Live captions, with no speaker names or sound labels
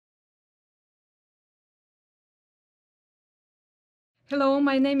Hello,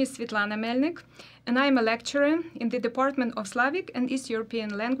 my name is Svitlana Melnyk, and I am a lecturer in the Department of Slavic and East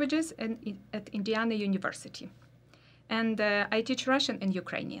European Languages at Indiana University. And I teach Russian and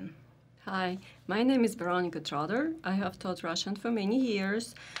Ukrainian. Hi, my name is Veronika Trotter. I have taught Russian for many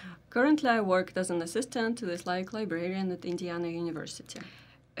years. Currently, I work as an assistant to the Slavic librarian at Indiana University.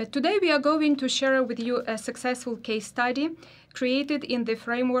 Today we are going to share with you a successful case study created in the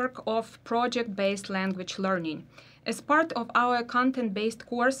framework of project-based language learning. As part of our content-based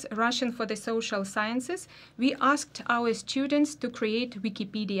course, Russian for the Social Sciences, we asked our students to create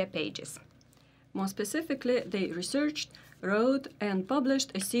Wikipedia pages. More specifically, they researched, wrote, and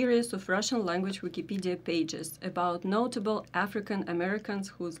published a series of Russian language Wikipedia pages about notable African Americans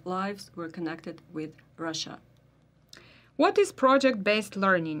whose lives were connected with Russia. What is project-based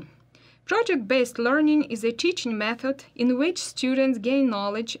learning? Project-based learning is a teaching method in which students gain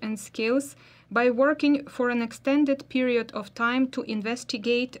knowledge and skills by working for an extended period of time to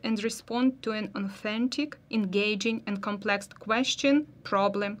investigate and respond to an authentic, engaging, and complex question,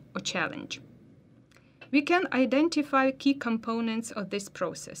 problem, or challenge. We can identify key components of this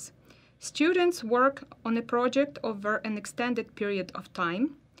process. Students work on a project over an extended period of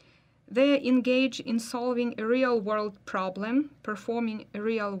time. They engage in solving a real-world problem, performing a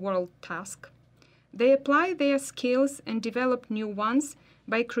real-world task. They apply their skills and develop new ones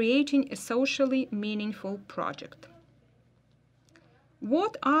by creating a socially meaningful project.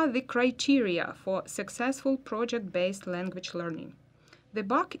 What are the criteria for successful project-based language learning? The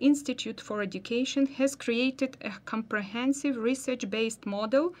Bach Institute for Education has created a comprehensive research-based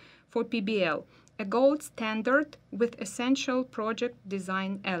model for PBL, a gold standard with essential project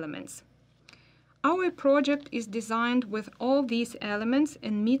design elements. Our project is designed with all these elements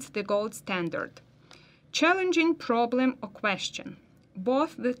and meets the gold standard. Challenging problem or question.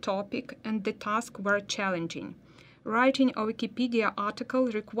 Both the topic and the task were challenging. Writing a Wikipedia article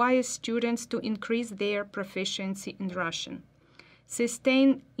requires students to increase their proficiency in Russian.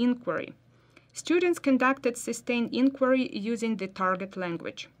 Sustained inquiry. Students conducted sustained inquiry using the target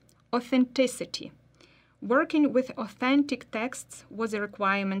language. Authenticity. Working with authentic texts was a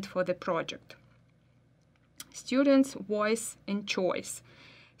requirement for the project. Students' voice and choice.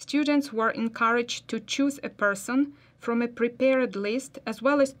 Students were encouraged to choose a person from a prepared list as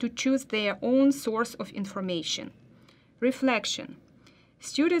well as to choose their own source of information. Reflection.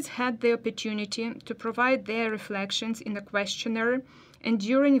 Students had the opportunity to provide their reflections in a questionnaire and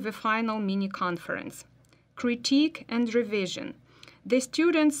during the final mini-conference. Critique and revision. The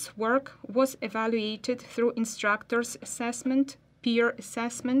students' work was evaluated through instructors' assessment, peer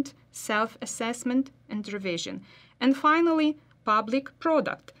assessment, self-assessment, and revision. And finally, public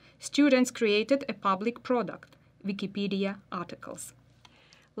product. Students created a public product, Wikipedia articles.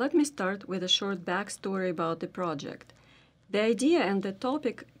 Let me start with a short backstory about the project. The idea and the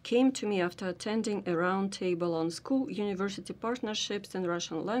topic came to me after attending a roundtable on school-university partnerships in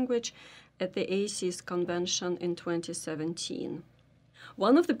Russian language at the ACES convention in 2017.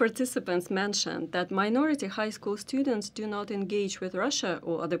 One of the participants mentioned that minority high school students do not engage with Russia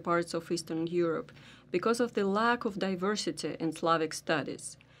or other parts of Eastern Europe because of the lack of diversity in Slavic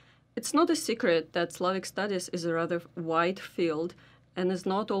studies. It's not a secret that Slavic studies is a rather wide field and is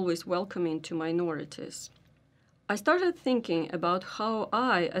not always welcoming to minorities. I started thinking about how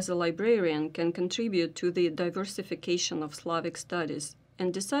I, as a librarian, can contribute to the diversification of Slavic studies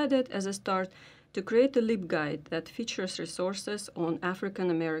and decided as a start to create a LibGuide that features resources on African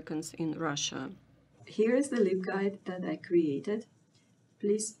Americans in Russia. Here is the LibGuide that I created.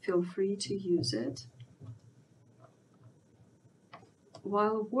 Please feel free to use it.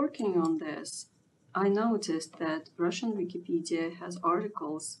 While working on this, I noticed that Russian Wikipedia has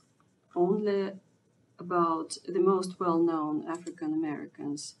articles only about the most well-known African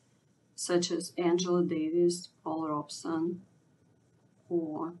Americans, such as Angela Davis, Paul Robeson,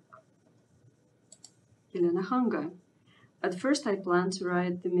 or Helena Hunger. At first, I planned to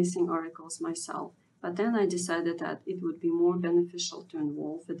write the missing articles myself, but then I decided that it would be more beneficial to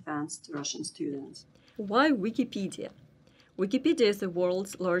involve advanced Russian students. Why Wikipedia? Wikipedia is the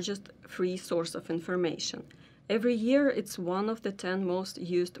world's largest free source of information. Every year, it's one of the 10 most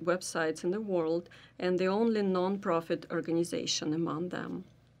used websites in the world and the only non-profit organization among them.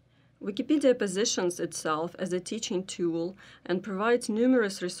 Wikipedia positions itself as a teaching tool and provides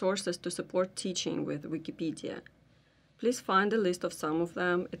numerous resources to support teaching with Wikipedia. Please find a list of some of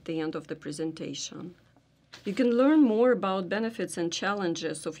them at the end of the presentation. You can learn more about benefits and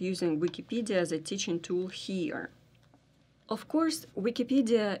challenges of using Wikipedia as a teaching tool here. Of course,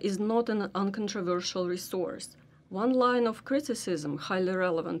 Wikipedia is not an uncontroversial resource. One line of criticism highly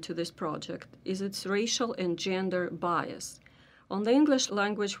relevant to this project is its racial and gender bias. On the English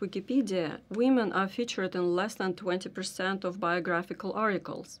language Wikipedia, women are featured in less than 20% of biographical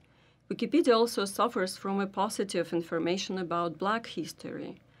articles. Wikipedia also suffers from a paucity of information about Black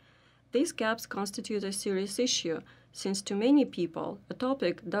history. These gaps constitute a serious issue, since to many people, a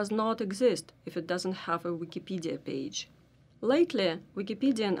topic does not exist if it doesn't have a Wikipedia page. Lately,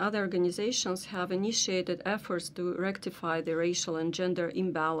 Wikipedia and other organizations have initiated efforts to rectify the racial and gender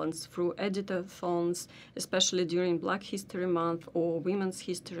imbalance through editathons, especially during Black History Month or Women's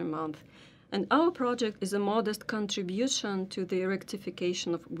History Month. And our project is a modest contribution to the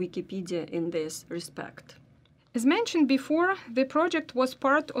rectification of Wikipedia in this respect. As mentioned before, the project was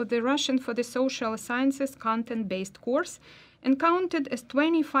part of the Russian for the Social Sciences content-based course and counted as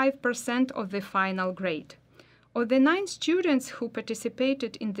 25% of the final grade. Of the 9 students who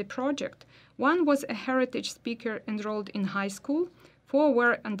participated in the project, 1 was a heritage speaker enrolled in high school, 4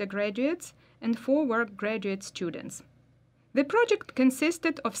 were undergraduates, and 4 were graduate students. The project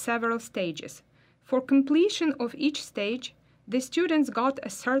consisted of several stages. For completion of each stage, the students got a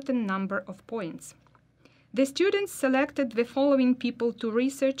certain number of points. The students selected the following people to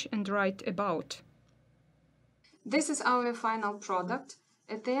research and write about. This is our final product.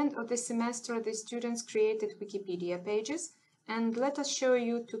 At the end of the semester, the students created Wikipedia pages, and let us show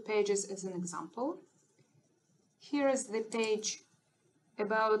you 2 pages as an example. Here is the page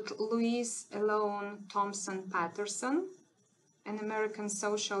about Louise Elone Thompson Patterson, an American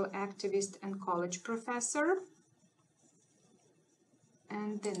social activist and college professor.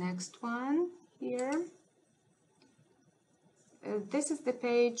 And the next one here. This is the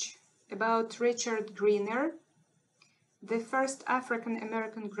page about Richard Greener, the first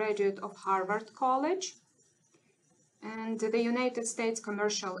African-American graduate of Harvard College and the United States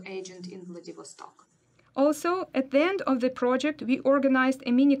commercial agent in Vladivostok. Also, at the end of the project, we organized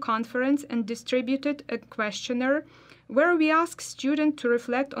a mini-conference and distributed a questionnaire where we asked students to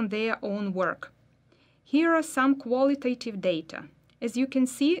reflect on their own work. Here are some qualitative data. As you can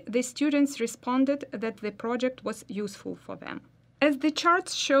see, the students responded that the project was useful for them. As the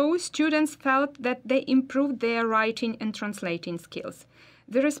charts show, students felt that they improved their writing and translating skills.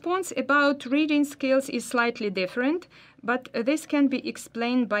 The response about reading skills is slightly different, but this can be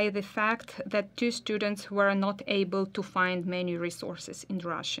explained by the fact that 2 students were not able to find many resources in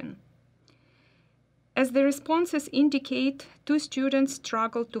Russian. As the responses indicate, 2 students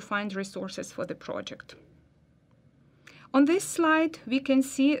struggled to find resources for the project. On this slide, we can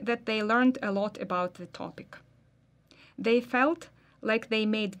see that they learned a lot about the topic. They felt like they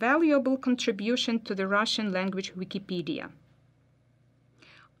made valuable contribution to the Russian language Wikipedia.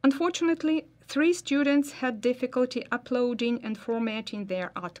 Unfortunately, 3 students had difficulty uploading and formatting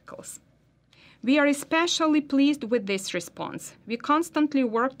their articles. We are especially pleased with this response. We constantly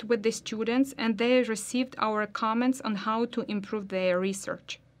worked with the students and they received our comments on how to improve their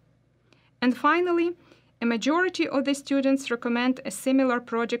research. And finally, a majority of the students recommend a similar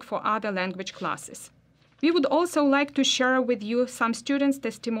project for other language classes. We would also like to share with you some students'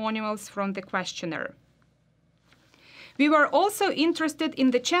 testimonials from the questionnaire. We were also interested in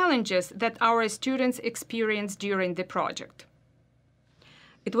the challenges that our students experienced during the project.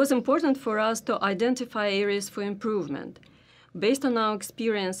 It was important for us to identify areas for improvement. Based on our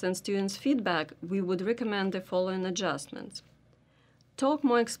experience and students' feedback, we would recommend the following adjustments. Talk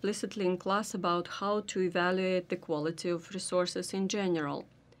more explicitly in class about how to evaluate the quality of resources in general.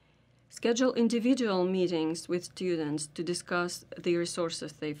 Schedule individual meetings with students to discuss the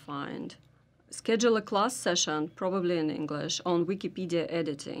resources they find. Schedule a class session, probably in English, on Wikipedia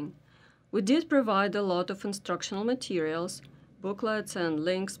editing. We did provide a lot of instructional materials, booklets and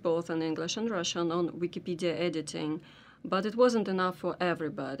links both in English and Russian on Wikipedia editing, but it wasn't enough for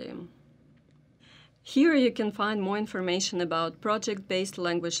everybody. Here you can find more information about project-based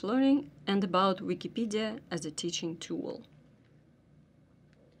language learning and about Wikipedia as a teaching tool.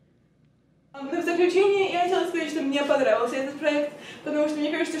 В заключение я хотела сказать, что мне понравился этот проект, потому что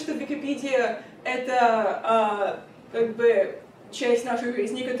мне кажется, что Википедия — это как бы часть нашей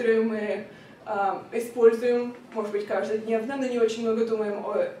жизни, которую мы используем, может быть, каждодневно, но не очень много думаем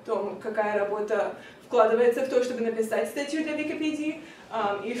о том, какая работа вкладывается в то, чтобы написать статью для Википедии,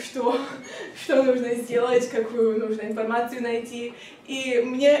 и что нужно сделать, какую нужно информацию найти. И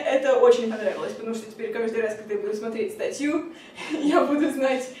мне это очень понравилось, потому что теперь каждый раз, когда я буду смотреть статью, я буду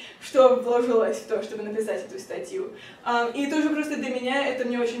знать, что вложилось в то, чтобы написать эту статью. И тоже просто для меня это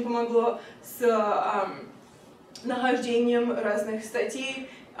мне очень помогло с нахождением разных статей,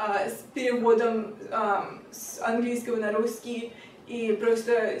 с переводом с английского на русский и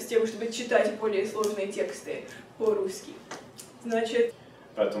просто с тем, чтобы читать более сложные тексты по-русски. Значит,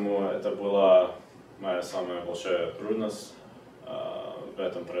 Поэтому это была моя самая большая трудность в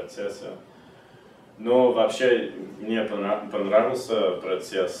этом процессе. Но вообще мне понравился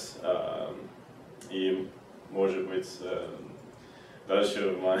процесс, и, может быть,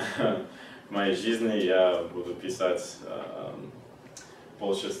 дальше в моей жизни я буду писать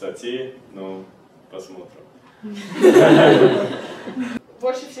больше статей, но посмотрим.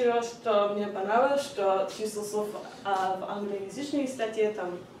 Больше всего, что мне понравилось, что число слов в англоязычной статье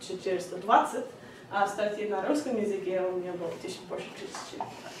там 420, а статьи на русском языке у меня было больше 1000.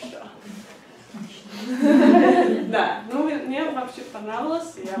 Так что... Да, ну мне вообще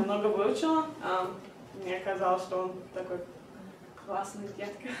понравилось, я много выучила. Мне казалось, что он такой классный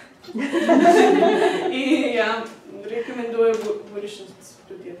детка. И я рекомендую будущим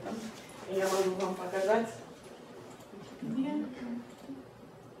студентам. Я могу вам показать.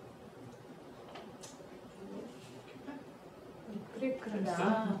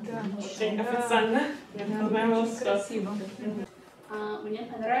 Прекрасно. Да, очень официально. Мне понравилось. Красиво. Мне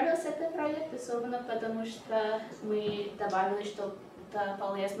понравился этот проект, особенно потому что мы добавили что-то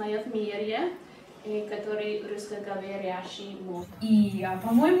полезное в мире, который русскоговорящий мог. И,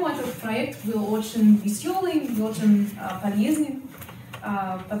 по-моему, этот проект был очень веселый и очень полезный,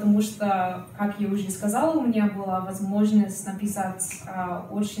 потому что, как я уже сказала, у меня была возможность написать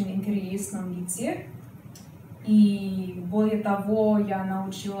очень интересном языке. И более того, я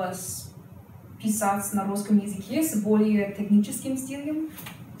научилась писать на русском языке с более техническим стилем.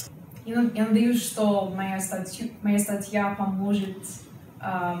 Я надеюсь, что моя статья поможет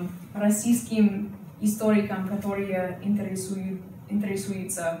российским историкам, которые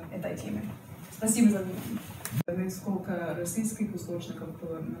интересуются этой темой. Спасибо за внимание. Несколько российских источников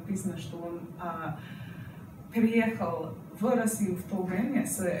было написано, что он переехал в Россию в то время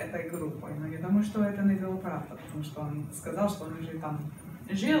с этой группой. Но я думаю, что это не было правда, потому что он сказал, что он уже там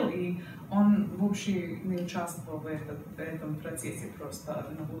жил, и он вообще не участвовал в этом процессе, просто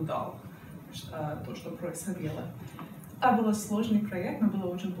наблюдал то, что происходило. Это был сложный проект, но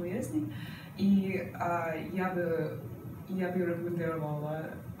был очень полезный, и я бы рекомендовала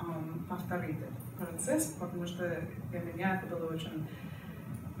повторить этот процесс, потому что для меня это был очень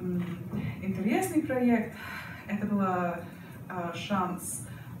интересный проект. Это был шанс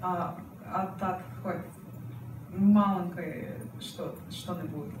отдать хоть маленькое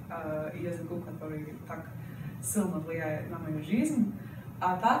что-нибудь языку, который так сильно влияет на мою жизнь.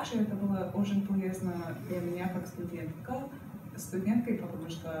 А также это было очень полезно для меня как студенткой, потому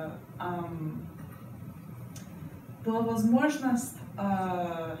что была возможность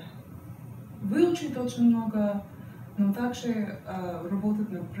выучить очень много, но также работать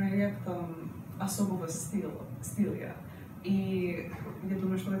над проектом особого стиля. И я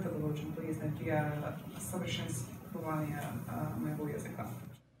думаю, что это было очень полезно для совершенствования моего языка.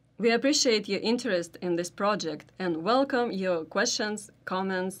 We appreciate your interest in this project and welcome your questions,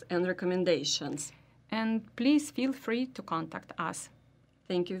 comments, and recommendations. And please feel free to contact us.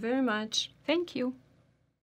 Thank you very much. Thank you.